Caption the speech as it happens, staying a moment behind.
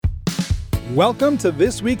Welcome to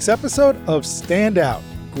this week's episode of Stand Out,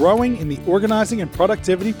 Growing in the Organizing and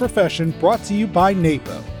Productivity Profession, brought to you by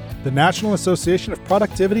NAPO, the National Association of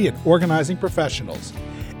Productivity and Organizing Professionals.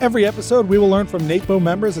 Every episode, we will learn from NAPO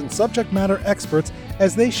members and subject matter experts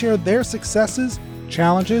as they share their successes,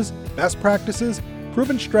 challenges, best practices,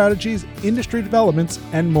 proven strategies, industry developments,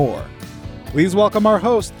 and more. Please welcome our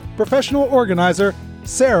host, professional organizer,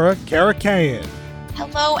 Sarah Karakayan.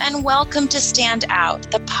 Hello and welcome to Stand Out,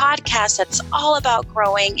 the podcast that's all about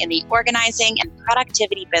growing in the organizing and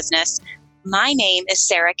productivity business. My name is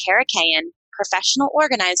Sarah Karakayan, professional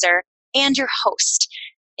organizer and your host.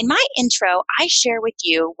 In my intro, I share with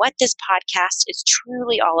you what this podcast is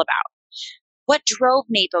truly all about, what drove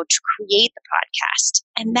NAPO to create the podcast,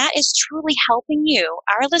 and that is truly helping you,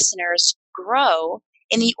 our listeners, grow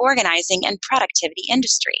in the organizing and productivity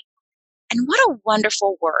industry. And what a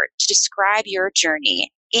wonderful word to describe your journey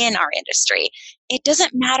in our industry. It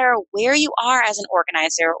doesn't matter where you are as an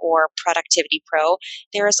organizer or productivity pro,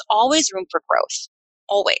 there is always room for growth,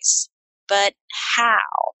 always. But how?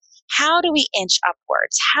 How do we inch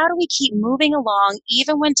upwards? How do we keep moving along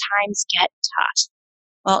even when times get tough?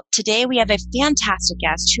 Well, today we have a fantastic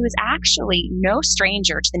guest who is actually no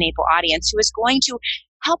stranger to the NAPO audience, who is going to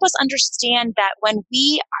help us understand that when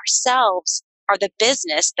we ourselves are the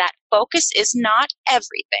business, that focus is not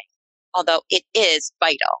everything, although it is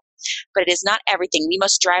vital, but it is not everything. We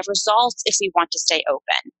must drive results if we want to stay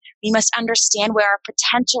open. We must understand where our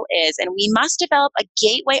potential is, and we must develop a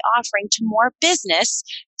gateway offering to more business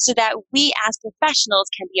so that we as professionals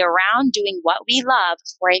can be around doing what we love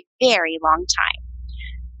for a very long time.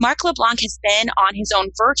 Mark LeBlanc has been on his own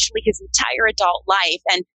virtually his entire adult life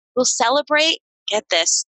and will celebrate, get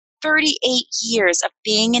this, 38 years of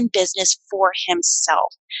being in business for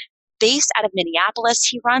himself. Based out of Minneapolis,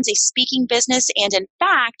 he runs a speaking business and, in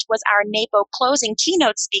fact, was our NAPO closing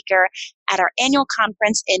keynote speaker at our annual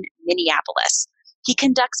conference in Minneapolis. He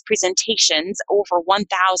conducts presentations, over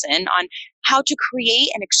 1,000, on how to create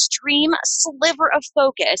an extreme sliver of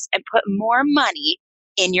focus and put more money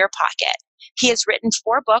in your pocket. He has written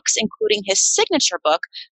 4 books, including his signature book,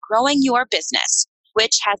 Growing Your Business,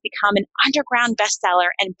 which has become an underground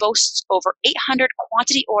bestseller and boasts over 800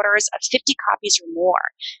 quantity orders of 50 copies or more.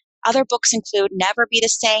 Other books include Never Be the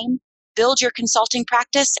Same, Build Your Consulting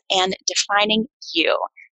Practice, and Defining You.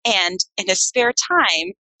 And in his spare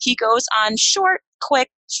time, he goes on short, quick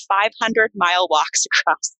 500-mile walks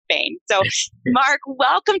across Spain. So, Mark,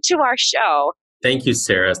 welcome to our show. Thank you,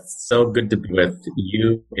 Sarah. So good to be with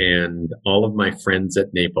you and all of my friends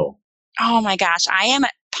at NAPO. Oh my gosh, I am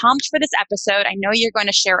pumped for this episode. I know you're going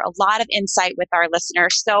to share a lot of insight with our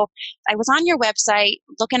listeners. So I was on your website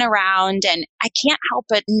looking around, and I can't help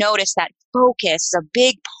but notice that focus is a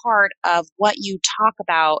big part of what you talk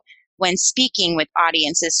about when speaking with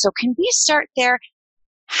audiences. So can we start there?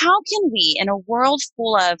 How can we, in a world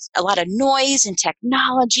full of a lot of noise and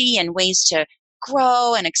technology and ways to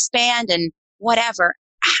grow and expand and whatever,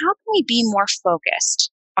 how can we be more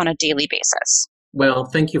focused on a daily basis? Well,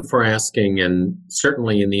 thank you for asking. And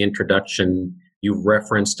certainly in the introduction, you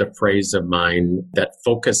referenced a phrase of mine that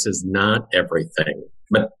focus is not everything.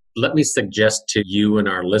 But let me suggest to you and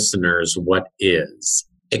our listeners what is.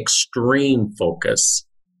 Extreme focus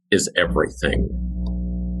is everything.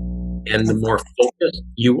 And the more focused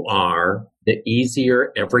you are, the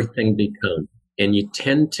easier everything becomes. And you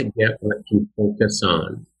tend to get what you focus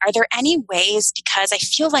on. Are there any ways, because I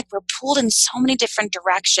feel like we're pulled in so many different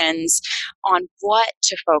directions on what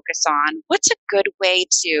to focus on, what's a good way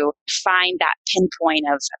to find that pinpoint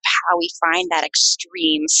of how we find that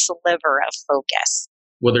extreme sliver of focus?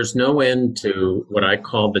 Well, there's no end to what I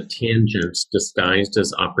call the tangents disguised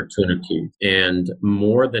as opportunity. And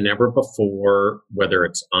more than ever before, whether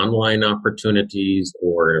it's online opportunities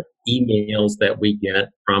or emails that we get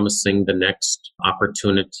promising the next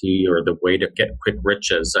opportunity or the way to get quick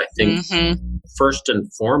riches, I think first and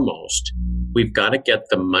foremost, we've got to get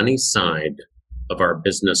the money side of our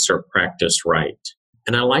business or practice right.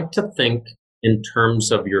 And I like to think in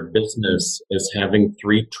terms of your business as having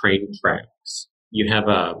 3 train tracks. You have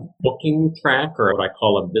a booking track, or what I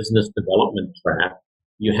call a business development track.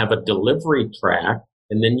 You have a delivery track,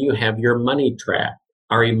 and then you have your money track.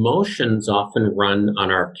 Our emotions often run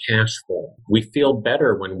on our cash flow. We feel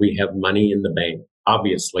better when we have money in the bank,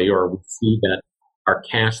 obviously, or we see that our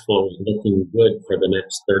cash flow is looking good for the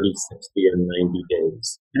next 30, 60, or 90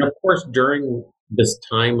 days. And of course, during this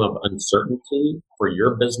time of uncertainty for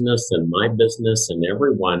your business and my business and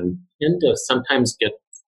everyone, tend to sometimes get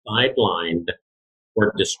sidelined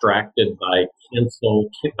or distracted by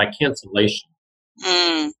cancellation.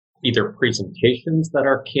 either presentations that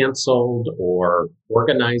are canceled or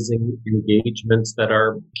organizing engagements that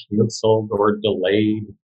are canceled or delayed.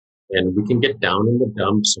 And we can get down in the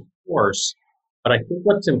dumps, of course. But I think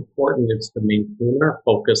what's important is to maintain our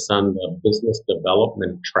focus on the business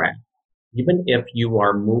development track. Even if you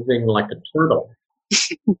are moving like a turtle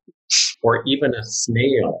or even a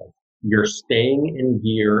snail, you're staying in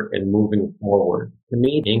gear and moving forward. To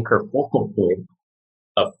me, the anchor focal point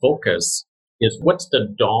of focus is what's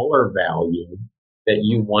the dollar value that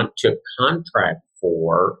you want to contract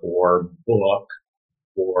for or book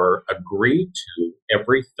or agree to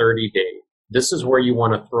every 30 days. This is where you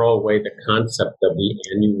want to throw away the concept of the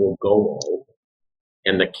annual goal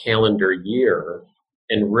and the calendar year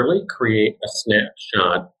and really create a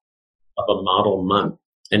snapshot of a model month.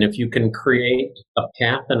 And if you can create a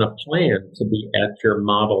path and a plan to be at your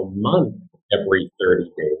model month every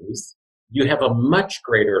 30 days, you have a much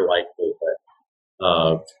greater likelihood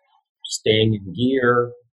of staying in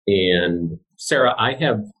gear. And Sarah, I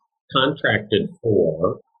have contracted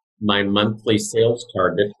for my monthly sales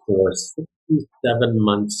target for 67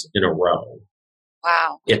 months in a row.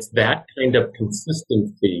 Wow. It's that kind of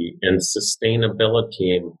consistency and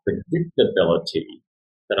sustainability and predictability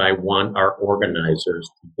that I want our organizers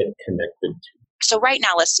to get connected to. So right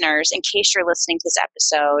now, listeners, in case you're listening to this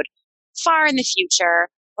episode far in the future,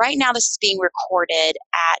 right now this is being recorded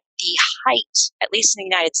at the height, at least in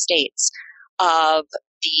the United States, of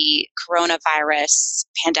the coronavirus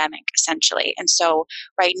pandemic, essentially. And so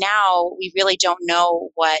right now, we really don't know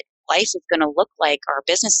what life is going to look like or our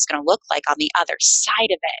business is going to look like on the other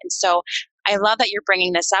side of it. And so I love that you're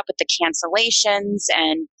bringing this up with the cancellations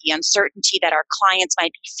and the uncertainty that our clients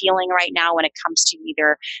might be feeling right now when it comes to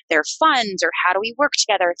either their funds or how do we work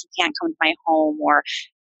together if you can't come to my home or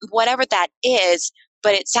whatever that is.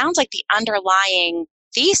 But it sounds like the underlying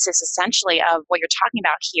thesis essentially of what you're talking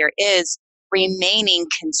about here is remaining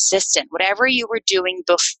consistent. Whatever you were doing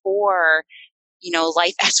before,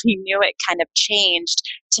 life as we knew it kind of changed,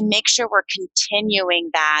 to make sure we're continuing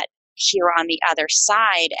that here on the other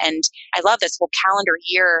side. And I love this whole calendar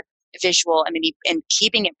year visual. And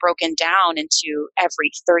keeping it broken down into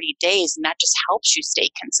every 30 days, and that just helps you stay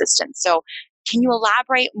consistent. So can you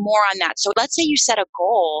elaborate more on that? So let's say you set a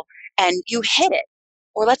goal and you hit it,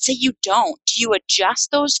 or let's say you don't. Do you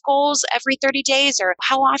adjust those goals every 30 days, or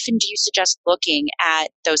how often do you suggest looking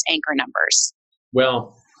at those anchor numbers?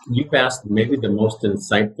 Well, you've asked maybe the most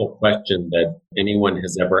insightful question that anyone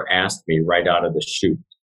has ever asked me right out of the chute.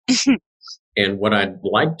 And what I'd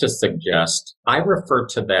like to suggest, I refer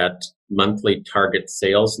to that monthly target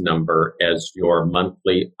sales number as your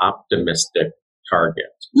monthly optimistic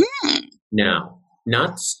target. Now,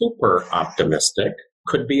 not super optimistic,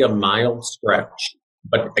 could be a mild stretch.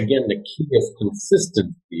 But again, the key is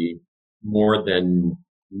consistency more than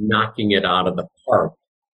knocking it out of the park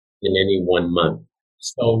in any one month.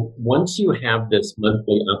 So once you have this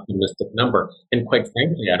monthly optimistic number, and quite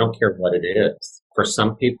frankly, I don't care what it is. For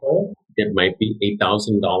some people, it might be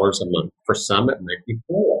 $8,000 a month. For some, it might be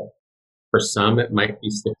 $4,000. For some, it might be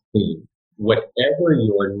 $16,000. Whatever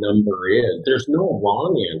your number is, there's no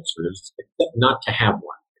wrong answers except not to have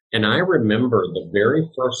one. And I remember the very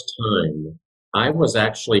first time I was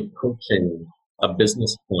actually coaching a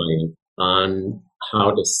business client on how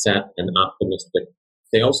to set an optimistic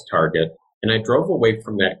sales target. And I drove away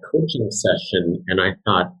from that coaching session and I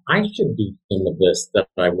thought, I should do some of this that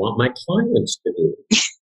I want my clients to do.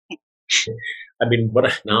 What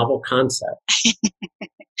a novel concept.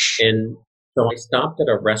 And so I stopped at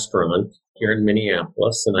a restaurant here in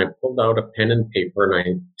Minneapolis and I pulled out a pen and paper and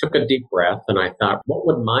I took a deep breath and I thought, what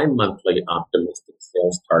would my monthly optimistic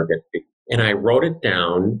sales target be? And I wrote it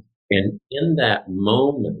down, and in that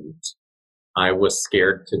moment, I was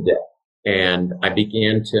scared to death. And I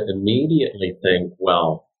began to immediately think,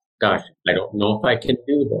 well, gosh, I don't know if I can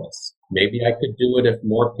do this. Maybe I could do it if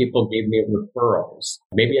more people gave me referrals.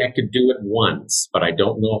 Maybe I could do it once, but I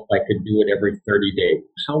don't know if I could do it every 30 days.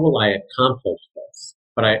 How will I accomplish this?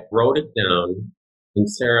 But I wrote it down. And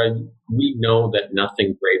Sarah, we know that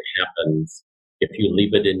nothing great happens if you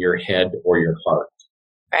leave it in your head or your heart.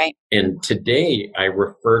 Right. And today I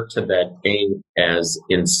refer to that game as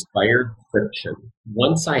inspired friction.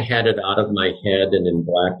 Once I had it out of my head and in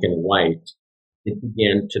black and white, it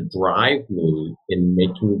began to drive me in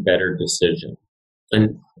making better decisions.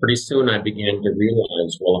 And pretty soon I began to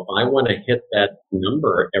realize, well, if I want to hit that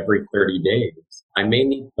number every 30 days, I may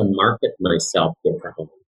need to market myself differently.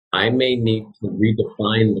 I may need to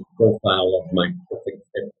redefine the profile of my perfect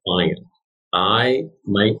fit client. I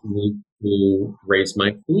might need to raise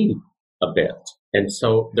my fee a bit. And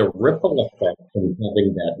so the ripple effect from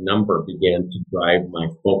having that number began to drive my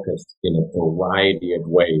focus in a variety of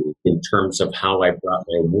ways in terms of how I brought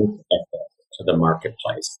my work ethic to the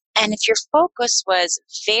marketplace. And if your focus was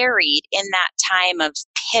varied in that time of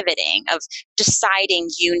pivoting, of deciding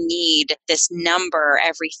you need this number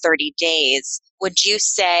every 30 days, would you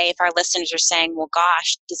say, if our listeners are saying, well,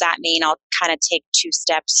 gosh, does that mean I'll kind of take 2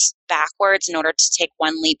 steps backwards in order to take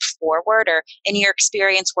 1 leap forward? Or in your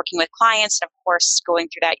experience working with clients, and of course, going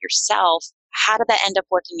through that yourself, how did that end up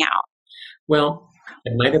working out? Well,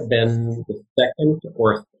 it might have been the second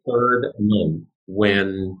or third month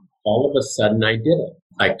when all of a sudden I did it.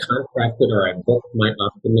 I contracted or I booked my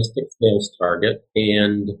optimistic sales target.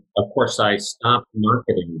 And of course, I stopped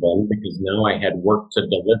marketing then because now I had work to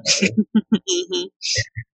deliver.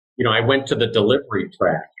 I went to the delivery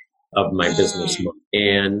track of my business model.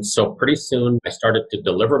 And so pretty soon I started to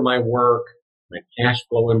deliver my work, my cash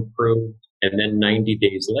flow improved. And then 90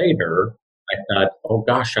 days later, I thought, oh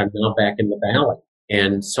gosh, I'm now back in the valley.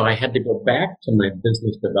 And so I had to go back to my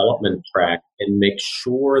business development track and make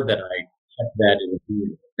sure that I kept that in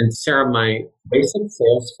view. And Sarah, my basic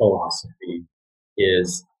sales philosophy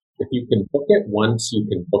is if you can book it once, you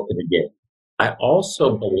can book it again. I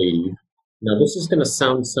also believe, now this is going to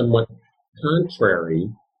sound somewhat contrary,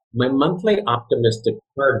 my monthly optimistic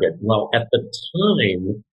target, well, at the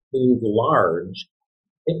time seemed large,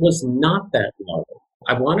 it was not that low.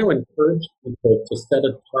 I want to encourage people to set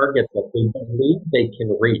a target that they believe they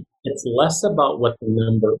can reach. It's less about what the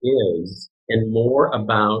number is and more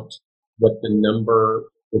about what the number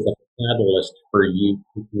is a catalyst for you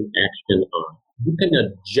to take action on. You can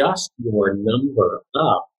adjust your number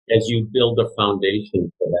up as you build a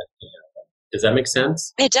foundation for that to happen. Does that make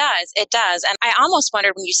sense? It does. It does. And I almost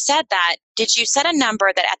wondered when you said that, did you set a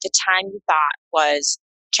number that at the time you thought was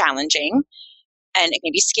challenging? And it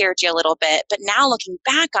maybe scared you a little bit, but now looking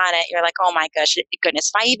back on it, you're like, oh my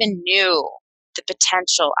goodness, if I even knew the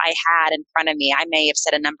potential I had in front of me, I may have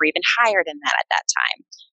set a number even higher than that at that time.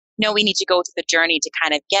 No, we need to go through the journey to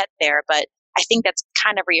kind of get there, but I think that's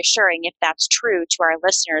kind of reassuring if that's true to our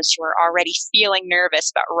listeners who are already feeling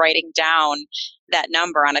nervous about writing down that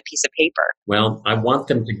number on a piece of paper. Well, I want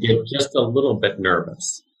them to get just a little bit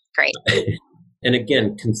nervous. Great. And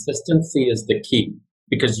again, consistency is the key.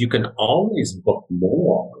 Because you can always book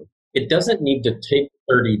more. It doesn't need to take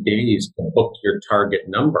 30 days to book your target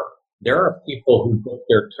number. There are people who book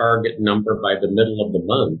their target number by the middle of the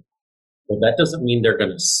month. Well, that doesn't mean they're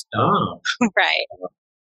going to stop right.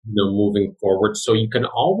 Moving forward. So you can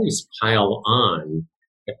always pile on,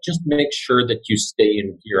 but just make sure that you stay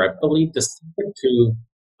in gear. I believe the secret to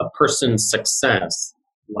a person's success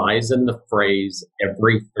lies in the phrase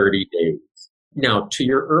every 30 days. Now, to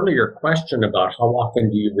your earlier question about how often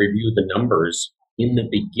do you review the numbers, in the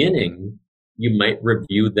beginning, you might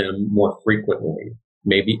review them more frequently,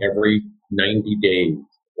 maybe every 90 days,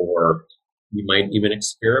 or you might even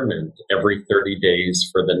experiment every 30 days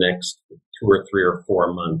for the next 2 or 3 or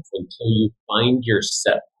 4 months until you find your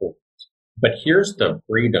set point. But here's the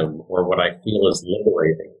freedom, or what I feel is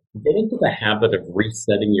liberating. Get into the habit of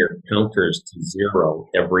resetting your counters to 0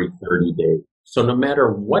 every 30 days. So no matter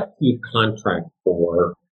what you contract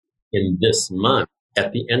for in this month,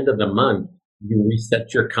 at the end of the month, you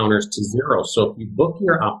reset your counters to 0. So if you book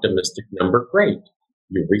your optimistic number, great.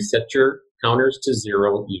 You reset your counters to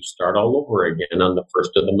 0. You start all over again on the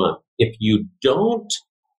first of the month. If you don't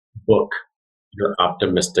book your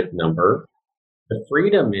optimistic number, the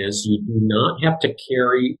freedom is you do not have to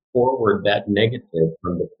carry forward that negative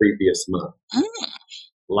from the previous month.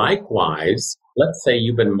 Likewise, let's say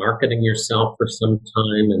you've been marketing yourself for some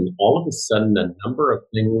time and all of a sudden a number of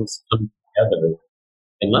things come together.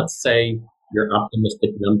 And let's say your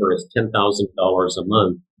optimistic number is $10,000 a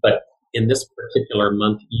month, but in this particular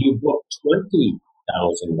month, you booked $20,000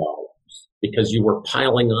 because you were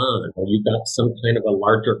piling on or you got some kind of a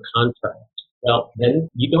larger contract. Well, then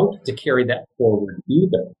you don't have to carry that forward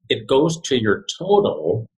either. It goes to your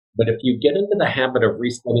total. But if you get into the habit of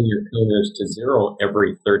resetting your counters to 0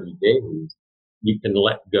 every 30 days, you can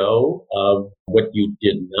let go of what you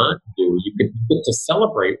did not do. You get to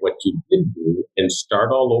celebrate what you did do and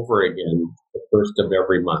start all over again the first of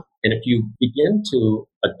every month. And if you begin to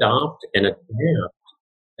adopt and adapt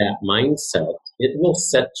that mindset, it will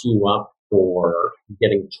set you up for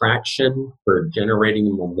getting traction, for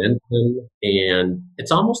generating momentum. And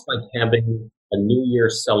it's almost like having a New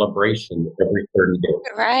Year's celebration every 30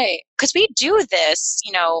 days. Right. Because we do this,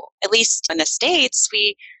 at least in the States,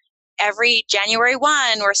 every January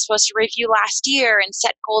 1, we're supposed to review last year and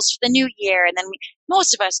set goals for the new year. And then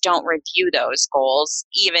most of us don't review those goals,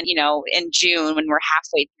 even, in June when we're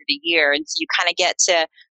halfway through the year. And so you kind of get to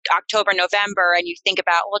October, November, and you think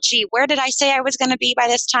about, well, gee, where did I say I was going to be by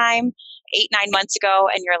this time 8, 9 months ago?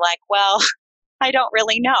 And you're like, well, I don't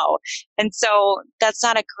really know. And so that's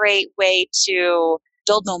not a great way to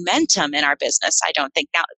build momentum in our business, I don't think,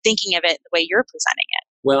 now thinking of it the way you're presenting it.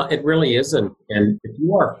 Well, it really isn't. And if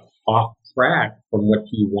you are off track from what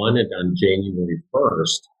you wanted on January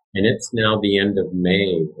 1st, and it's now the end of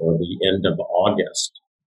May or the end of August,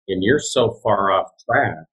 and you're so far off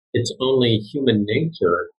track, it's only human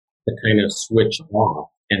nature to kind of switch off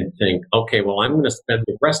and think, okay, well, I'm going to spend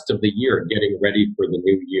the rest of the year getting ready for the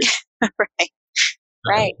new year.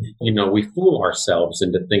 Right. We fool ourselves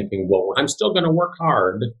into thinking, well, I'm still going to work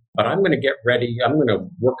hard, but I'm going to get ready. I'm going to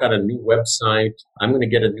work on a new website. I'm going to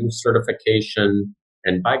get a new certification.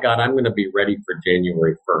 And by God, I'm going to be ready for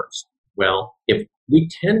January 1st. Well, if we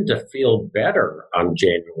tend to feel better on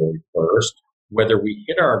January 1st, whether we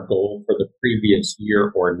hit our goal for the previous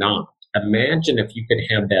year or not, imagine if you could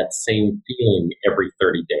have that same feeling every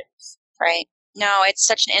 30 days. Right. No, it's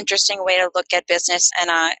such an interesting way to look at business and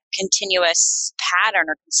a continuous pattern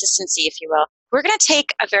or consistency, if you will. We're going to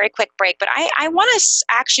take a very quick break, but I want to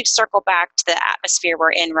actually circle back to the atmosphere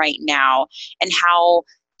we're in right now and how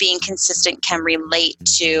being consistent can relate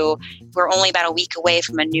to, we're only about a week away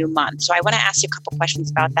from a new month. So I want to ask you a couple questions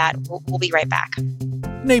about that. We'll be right back.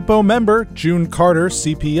 NAPO member June Carter,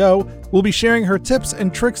 CPO, will be sharing her tips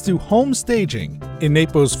and tricks to home staging in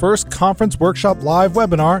NAPO's first conference workshop live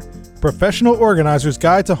webinar, Professional Organizer's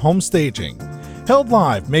Guide to Home Staging, held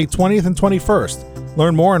live May 20th and 21st.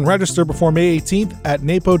 Learn more and register before May 18th at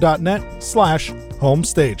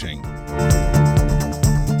napo.net/homestaging.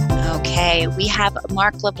 Okay, we have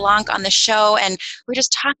Mark LeBlanc on the show, and we're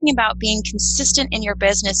just talking about being consistent in your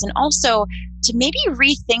business and also to maybe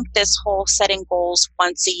rethink this whole setting goals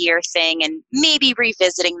once a year thing and maybe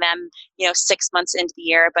revisiting them, 6 months into the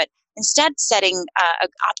year, but instead setting an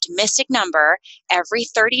optimistic number every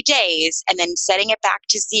 30 days and then setting it back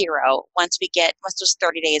to 0 once those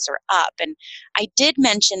 30 days are up. And I did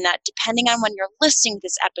mention that depending on when you're listening to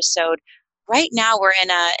this episode, right now we're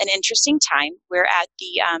in an interesting time. We're at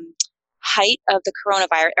the height of the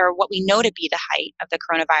coronavirus, or what we know to be the height of the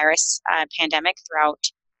coronavirus pandemic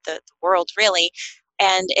throughout the world, really.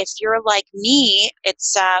 And if you're like me,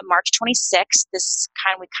 it's March 26th.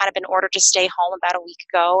 We've kind of been ordered to stay home about a week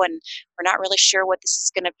ago, and we're not really sure what this is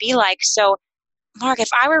going to be like. So, Mark, if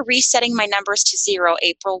I were resetting my numbers to 0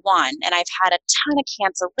 April 1, and I've had a ton of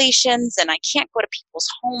cancellations, and I can't go to people's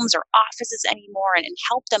homes or offices anymore and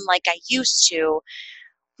help them like I used to,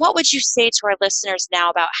 what would you say to our listeners now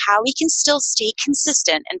about how we can still stay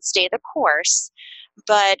consistent and stay the course,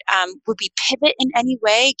 but would we pivot in any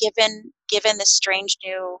way given the strange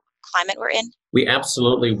new climate we're in? We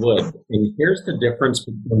absolutely would. And here's the difference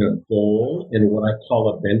between a goal and what I call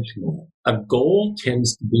a benchmark. A goal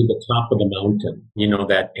tends to be the top of the mountain,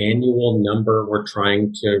 that annual number we're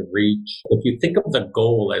trying to reach. If you think of the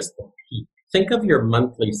goal as the peak, think of your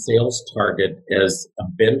monthly sales target as a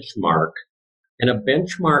benchmark. And a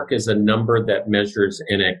benchmark is a number that measures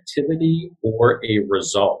an activity or a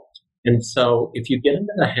result. And so if you get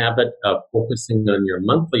into the habit of focusing on your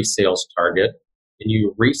monthly sales target and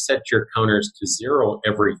you reset your counters to 0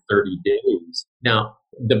 every 30 days, now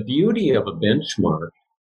the beauty of a benchmark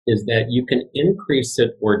is that you can increase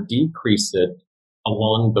it or decrease it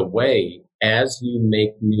along the way as you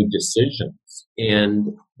make new decisions.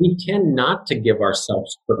 And we tend not to give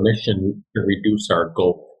ourselves permission to reduce our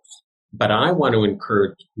goals. But I want to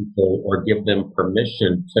encourage people or give them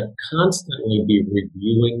permission to constantly be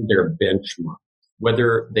reviewing their benchmarks,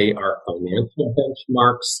 whether they are financial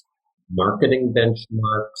benchmarks, marketing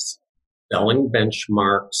benchmarks, selling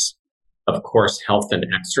benchmarks, of course, health and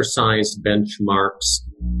exercise benchmarks,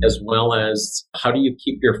 as well as how do you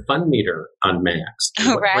keep your fun meter on max?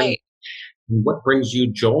 Right. What brings you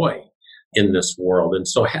joy in this world? And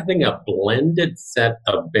so having a blended set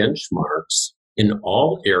of benchmarks in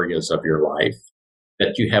all areas of your life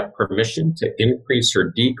that you have permission to increase or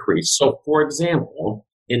decrease. So, for example,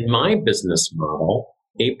 in my business model,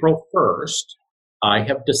 April 1st, I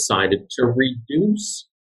have decided to reduce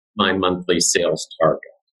my monthly sales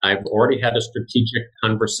target. I've already had a strategic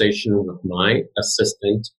conversation with my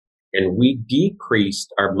assistant, and we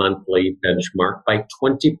decreased our monthly benchmark by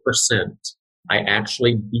 20%. I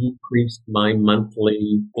actually decreased my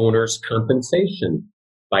monthly owner's compensation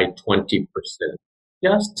by 20%,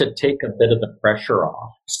 just to take a bit of the pressure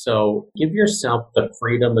off. So give yourself the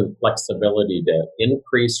freedom and flexibility to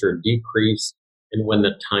increase or decrease And when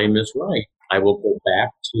the time is right, I will go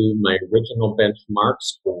back to my original benchmark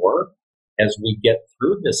score as we get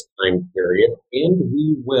through this time period, and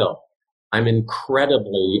we will. I'm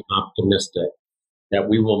incredibly optimistic that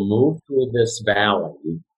we will move through this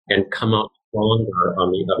valley and come out stronger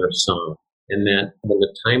on the other side. And that when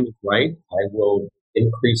the time is right, I will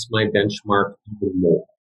increase my benchmark even more.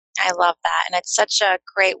 I love that. And it's such a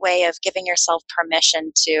great way of giving yourself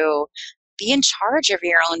permission to be in charge of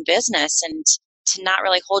your own business and to not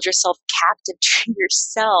really hold yourself captive to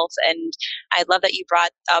yourself. And I love that you brought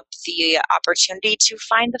up the opportunity to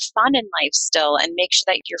find the fun in life still and make sure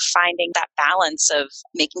that you're finding that balance of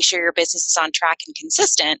making sure your business is on track and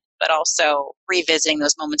consistent, but also revisiting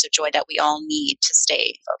those moments of joy that we all need to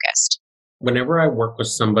stay focused. Whenever I work with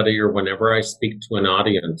somebody or whenever I speak to an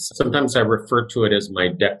audience, sometimes I refer to it as my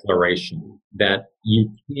declaration that you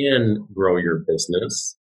can grow your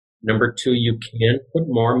business. Number 2, you can put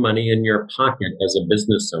more money in your pocket as a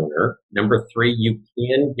business owner. Number 3, you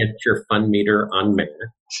can get your fun meter on max.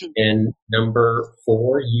 And number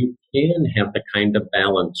 4, you can have the kind of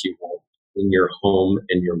balance you want in your home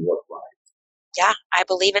and your work life. Yeah, I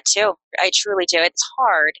believe it too. I truly do. It's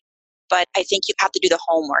hard, but I think you have to do the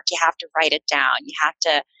homework. You have to write it down. You have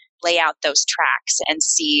to lay out those tracks and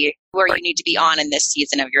see where you need to be on in this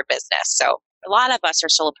season of your business. So a lot of us are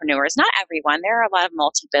solopreneurs, not everyone. There are a lot of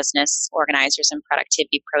multi-business organizers and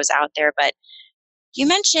productivity pros out there, but you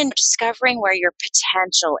mentioned discovering where your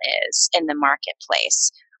potential is in the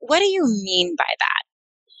marketplace. What do you mean by that?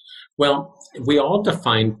 Well, we all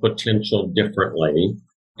define potential differently,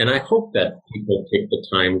 and I hope that people take the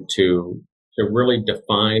time to really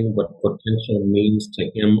define what potential means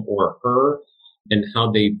to him or her and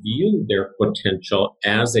how they view their potential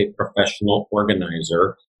as a professional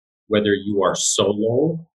organizer, whether you are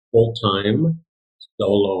solo, full-time,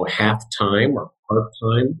 solo half-time or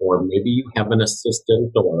part-time, or maybe you have an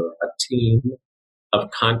assistant or a team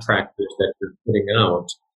of contractors that you're putting out.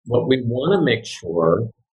 What we want to make sure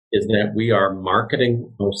is that we are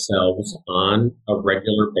marketing ourselves on a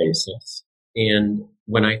regular basis. And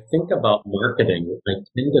when I think about marketing, I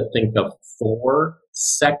tend to think of 4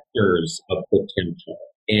 sectors of potential.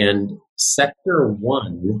 And sector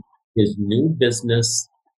 1 is new business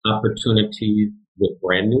opportunities with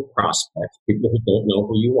brand new prospects, people who don't know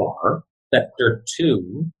who you are. Sector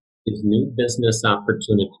 2 is new business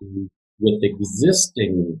opportunities with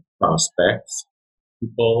existing prospects,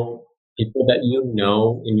 people that you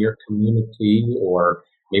know in your community, or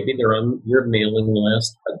maybe they're on your mailing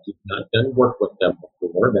list, but you've not done work with them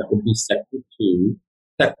before. That would be sector 2.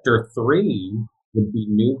 Sector 3 would be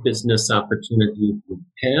new business opportunities with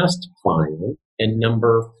past clients. And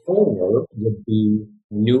number 4 would be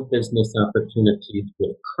new business opportunities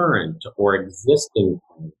with current or existing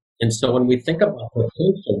clients. And so when we think about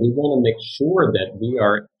potential, we want to make sure that we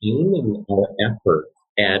are aiming our effort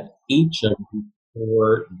at each of these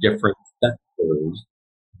 4 different sectors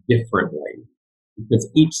differently, because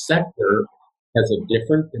each sector has a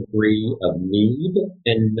different degree of need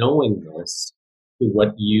and knowingness to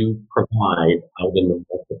what you provide out in the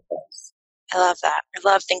marketplace. I love that. I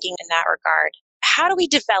love thinking in that regard. How do we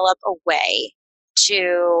develop a way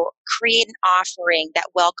to create an offering that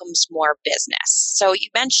welcomes more business? So you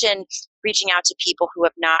mentioned reaching out to people who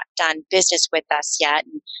have not done business with us yet.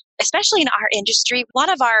 And especially in our industry, a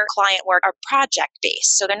lot of our client work are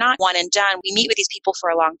project-based. So they're not one and done. We meet with these people for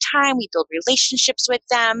a long time. We build relationships with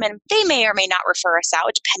them, and they may or may not refer us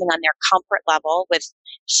out depending on their comfort level with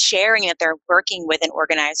sharing that they're working with an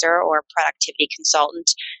organizer or productivity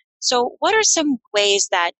consultant. So what are some ways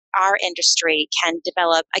that our industry can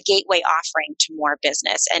develop a gateway offering to more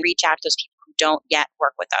business and reach out to those people who don't yet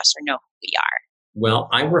work with us or know who we are? Well,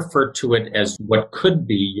 I refer to it as what could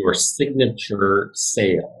be your signature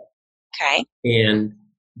sale. Okay. And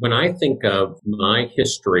when I think of my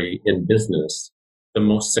history in business, the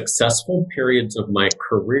most successful periods of my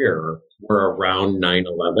career were around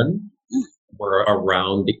 9/11, were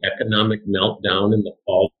around the economic meltdown in the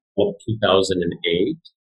fall of 2008.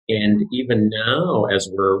 And even now, as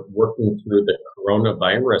we're working through the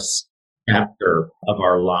coronavirus chapter of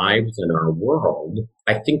our lives and our world,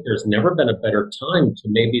 I think there's never been a better time to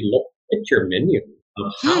maybe look at your menu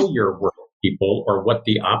of how you're working people or what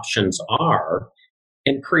the options are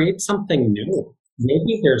and create something new.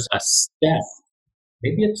 Maybe there's a step.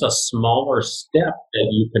 Maybe it's a smaller step that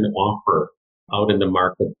you can offer out in the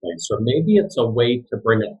marketplace, or maybe it's a way to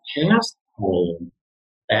bring a past client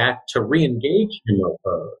back to re-engage him or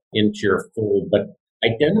her into your fold, but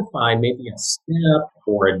identify maybe a step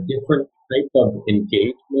or a different type of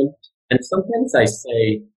engagement. And sometimes I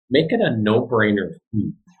say, make it a no-brainer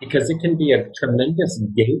fee. because it can be a tremendous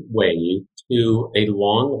gateway to a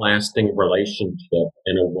long-lasting relationship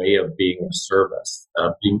and a way of being of service,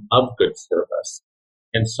 being of good service.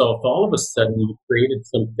 And so if all of a sudden you created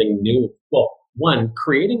something new, well, one,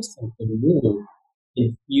 creating something new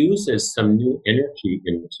infuses some new energy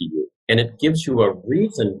into you. And it gives you a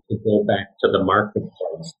reason to go back to the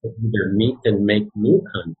marketplace to either meet and make new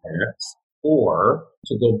contacts, or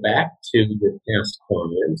to go back to your past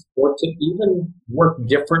clients, or to even work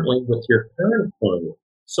differently with your current clients.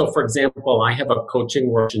 So, for example, I have a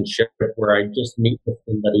coaching relationship where I just meet with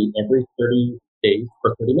somebody every 30 days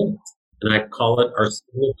for 30 minutes. And I call it our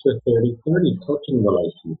signature 30-30 coaching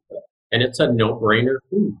relationship. And it's a no-brainer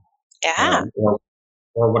fee. Yeah. Or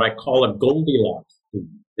what I call a Goldilocks fee.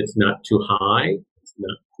 It's not too high, it's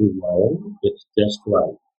not too low, it's just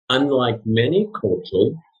right. Unlike many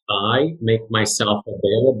coaches, I make myself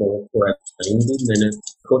available for a 90-minute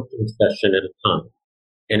coaching session at a time.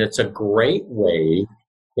 And it's a great way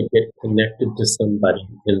to get connected to somebody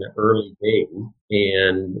in the early days.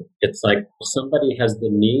 And it's like if somebody has the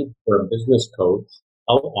need for a business coach,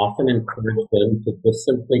 I'll often encourage them to just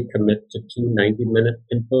simply commit to 2 90-minute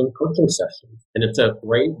influence coaching sessions. And it's a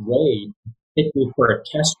great way to take me for a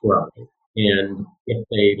test ride. And if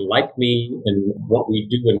they like me and what we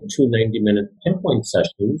do in 2 90-minute pinpoint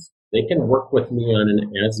sessions, they can work with me on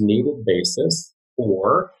an as-needed basis,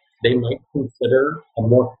 or they might consider a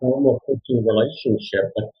more formal coaching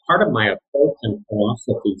relationship. But part of my approach and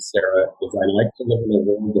philosophy, Sarah, is I like to live in a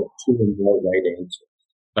world of 2 or more right answers.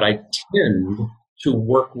 But I tend to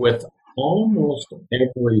work with almost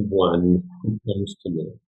everyone who comes to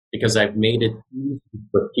me because I've made it easy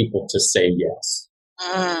for people to say yes.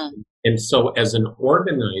 And so as an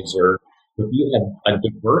organizer, if you have a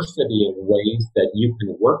diversity of ways that you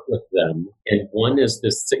can work with them, and one is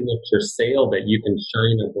this signature sale that you can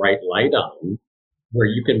shine a bright light on, where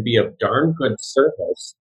you can be of darn good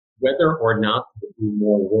service, whether or not they do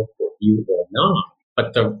more work with you or not.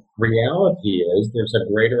 But the reality is there's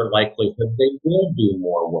a greater likelihood they will do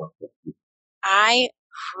more work with you. I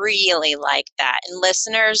really like that. And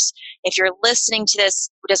listeners, if you're listening to this,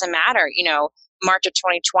 it doesn't matter, March of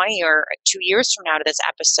 2020 or 2 years from now to this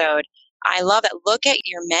episode, I love it. Look at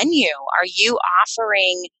your menu. Are you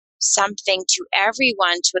offering something to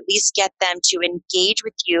everyone to at least get them to engage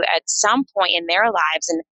with you at some point in their lives?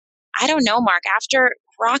 And I don't know, Mark, after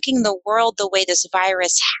rocking the world the way this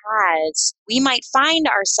virus has, we might find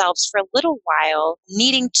ourselves for a little while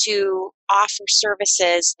needing to offer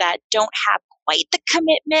services that don't have quite the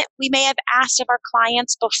commitment we may have asked of our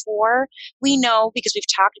clients before. We know, because we've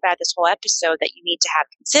talked about this whole episode, that you need to have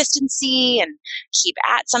consistency and keep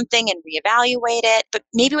at something and reevaluate it. But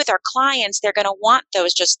maybe with our clients, they're going to want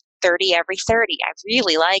those just 30 every 30. I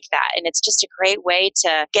really like that. And it's just a great way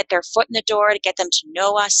to get their foot in the door, to get them to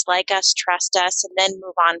know us, like us, trust us, and then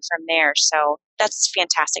move on from there. So that's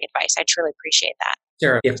fantastic advice. I truly appreciate that.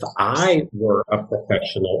 Sarah, if I were a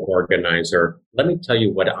professional organizer, let me tell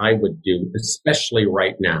you what I would do, especially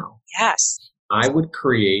right now. Yes. I would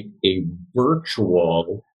create a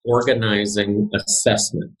virtual organizing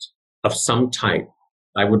assessment of some type.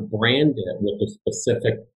 I would brand it with a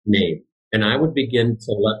specific name. And I would begin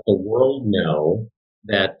to let the world know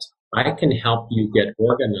that I can help you get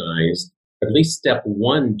organized. At least step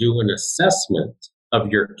 1, do an assessment of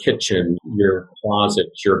your kitchen, your closet,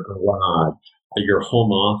 your garage, your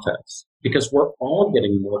home office, because we're all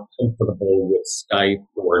getting more comfortable with Skype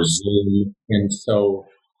or Zoom. And so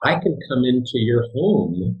I can come into your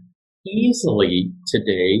home easily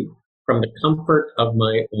today from the comfort of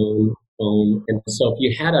my own home. And so if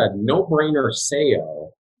you had a no-brainer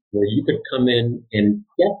sale where you could come in and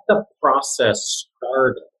get the process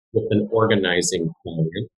started with an organizing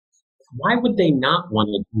client, why would they not want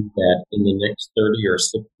to do that in the next 30 or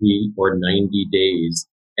 60 or 90 days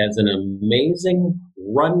as an amazing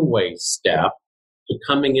runway step to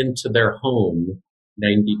coming into their home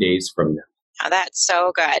 90 days from now? Oh, that's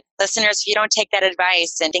so good. Listeners, if you don't take that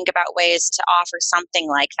advice and think about ways to offer something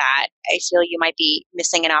like that, I feel you might be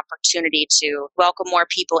missing an opportunity to welcome more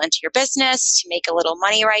people into your business, to make a little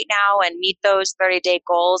money right now and meet those 30-day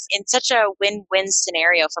goals in such a win-win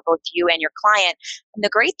scenario for both you and your client. And the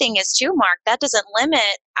great thing is too, Mark, that doesn't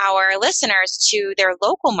limit our listeners to their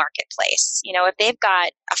local marketplace. If they've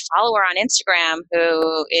got a follower on Instagram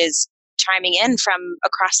who is chiming in from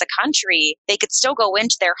across the country, they could still go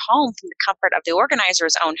into their home from the comfort of the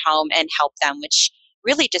organizer's own home and help them, which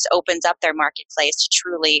really just opens up their marketplace to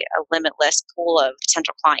truly a limitless pool of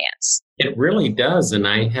potential clients. It really does. And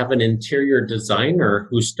I have an interior designer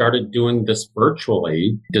who started doing this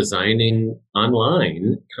virtually, designing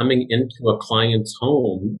online, coming into a client's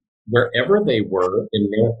home wherever they were in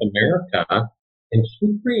North America. And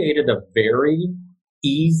she created a very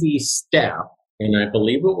easy step, and I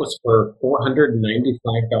believe it was for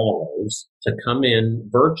 $495 to come in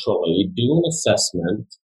virtually, do an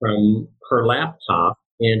assessment from her laptop,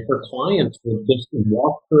 and her clients would just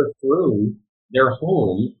walk her through their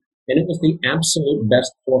home. And it was the absolute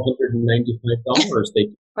best $495 they.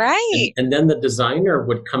 Right. And then the designer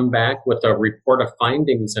would come back with a report of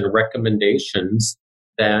findings and recommendations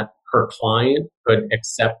that her client could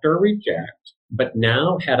accept or reject, but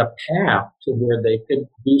now had a path to where they could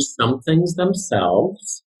do some things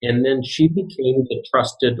themselves. And then she became the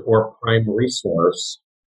trusted or prime resource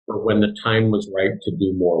for when the time was right to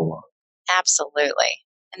do more work. Absolutely.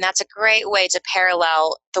 And that's a great way to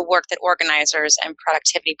parallel the work that organizers and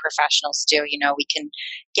productivity professionals do. We can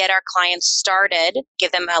get our clients started,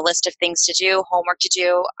 give them a list of things to do, homework to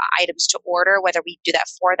do, items to order, whether we do that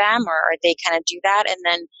for them or they kind of do that. And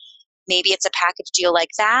then maybe it's a package deal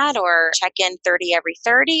like that, or check in 30 every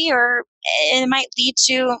 30, or it might lead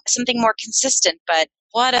to something more consistent. But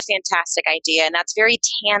what a fantastic idea. And that's very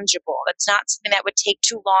tangible. That's not something that would take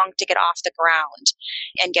too long to get off the ground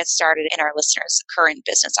and get started in our listeners' current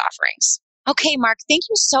business offerings. Okay, Mark, thank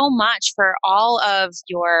you so much for all of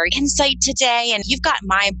your insight today. And you've got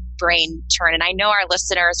my brain turning. I know our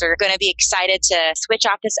listeners are going to be excited to switch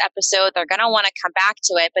off this episode. They're going to want to come back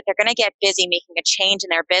to it, but they're going to get busy making a change in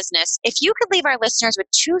their business. If you could leave our listeners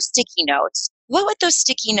with 2 sticky notes, what would those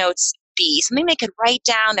sticky notes be? Something they could write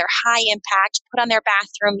down, they're high impact, put on their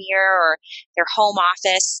bathroom mirror or their home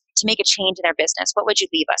office to make a change in their business. What would you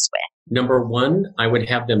leave us with? Number 1, I would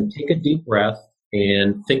have them take a deep breath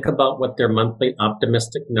and think about what their monthly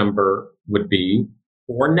optimistic number would be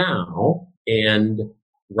for now, and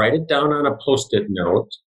write it down on a Post-it note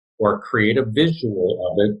or create a visual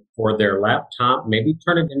of it for their laptop. Maybe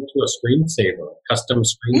turn it into a screensaver, a custom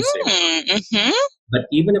screensaver. Mm-hmm. But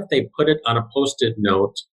even if they put it on a Post-it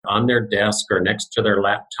note on their desk or next to their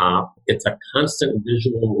laptop, it's a constant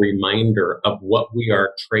visual reminder of what we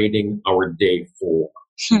are trading our day for.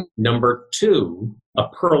 Number 2, a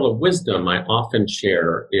pearl of wisdom I often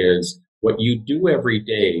share is what you do every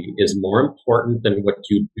day is more important than what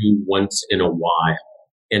you do once in a while.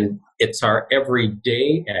 And it's our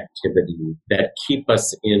everyday activity that keep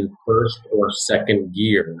us in first or second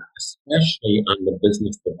gear, especially on the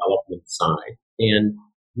business development side. And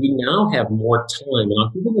we now have more time. And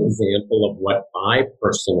I'll give an example of what I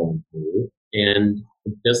personally do. And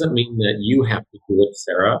it doesn't mean that you have to do it,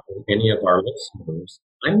 Sarah, or any of our listeners.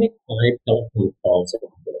 I make 5 telephone calls every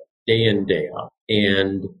day in, day out.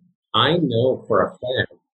 And I know for a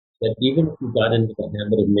fact that even if you got into the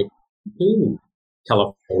habit of making 2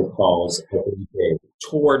 telephone calls every day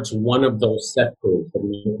towards one of those sectors, it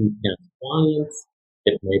might be past clients,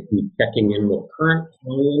 it might be checking in with current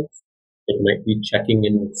clients, it might be checking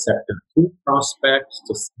in with Sector 2 prospects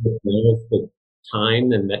to see if now is the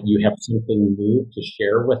time and that you have something new to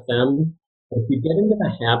share with them. If you get into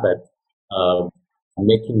the habit of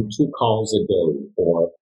making 2 calls a day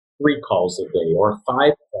or 3 calls a day or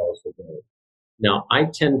 5 calls a day. Now, I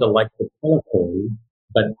tend to like the telephone,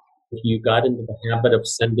 but if you got into the habit of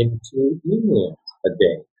sending 2 emails a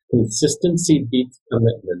day, consistency beats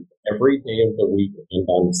commitment every day of the week and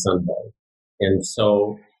on Sunday. And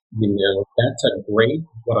so, that's a great,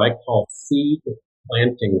 what I call seed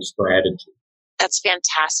planting strategy. That's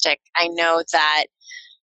fantastic. I know that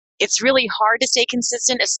it's really hard to stay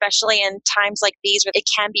consistent, especially in times like these where it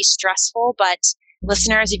can be stressful. But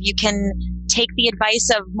listeners, if you can take the advice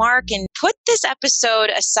of Mark and put this episode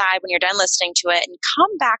aside when you're done listening to it and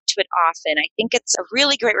come back to it often, I think it's a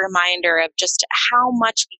really great reminder of just how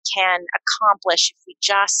much we can accomplish if we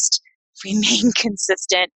just remain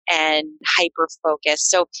consistent and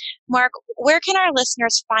hyper-focused. So, Mark, where can our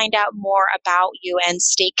listeners find out more about you and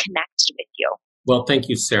stay connected with you? Well, thank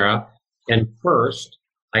you, Sarah. And first,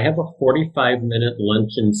 I have a 45-minute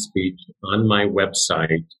luncheon speech on my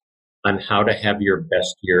website on how to have your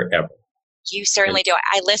best year ever. You certainly do.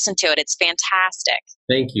 I listened to it. It's fantastic.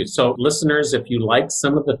 Thank you. So listeners, if you like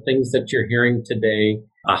some of the things that you're hearing today,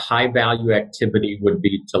 a high value activity would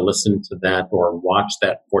be to listen to that or watch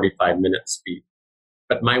that 45-minute speech.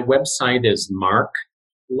 But my website is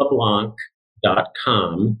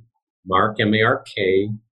markleblanc.com. Mark, M-A-R-K.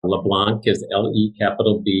 LeBlanc is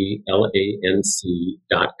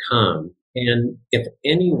LeBlanc.com. And if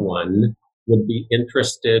anyone would be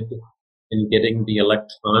interested in getting the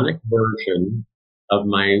electronic version of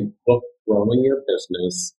my book, Growing Your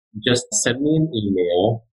Business, just send me an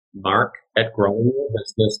email,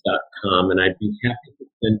 mark@growingyourbusiness.com, and I'd be happy to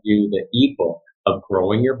send you the ebook of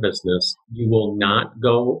growing your business. You will not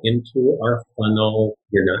go into our funnel.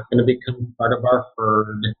 You're not going to become part of our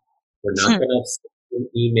herd. We're not going to send an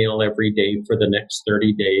email every day for the next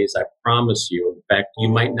 30 days. I promise you. In fact, you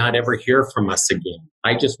might not ever hear from us again.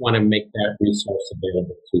 I just want to make that resource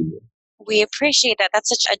available to you. We appreciate that. That's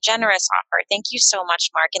such a generous offer. Thank you so much,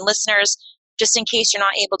 Mark. And listeners, just in case you're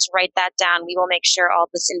not able to write that down, we will make sure all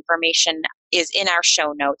this information is in our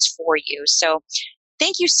show notes for you. So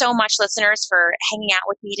thank you so much, listeners, for hanging out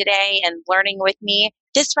with me today and learning with me.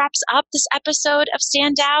 This wraps up this episode of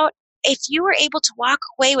Stand Out. If you were able to walk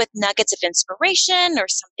away with nuggets of inspiration or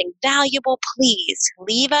something valuable, please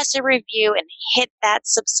leave us a review and hit that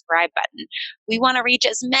subscribe button. We want to reach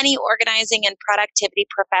as many organizing and productivity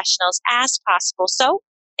professionals as possible. So,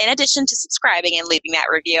 in addition to subscribing and leaving that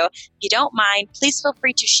review, if you don't mind, please feel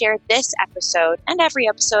free to share this episode and every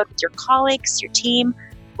episode with your colleagues, your team,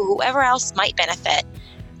 or whoever else might benefit.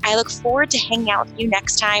 I look forward to hanging out with you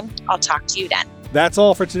next time. I'll talk to you then. That's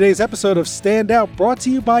all for today's episode of Stand Out, brought to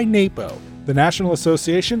you by NAPO, the National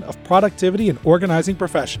Association of Productivity and Organizing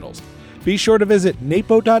Professionals. Be sure to visit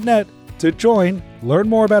napo.net to join, learn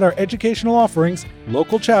more about our educational offerings,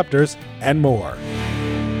 local chapters, and more.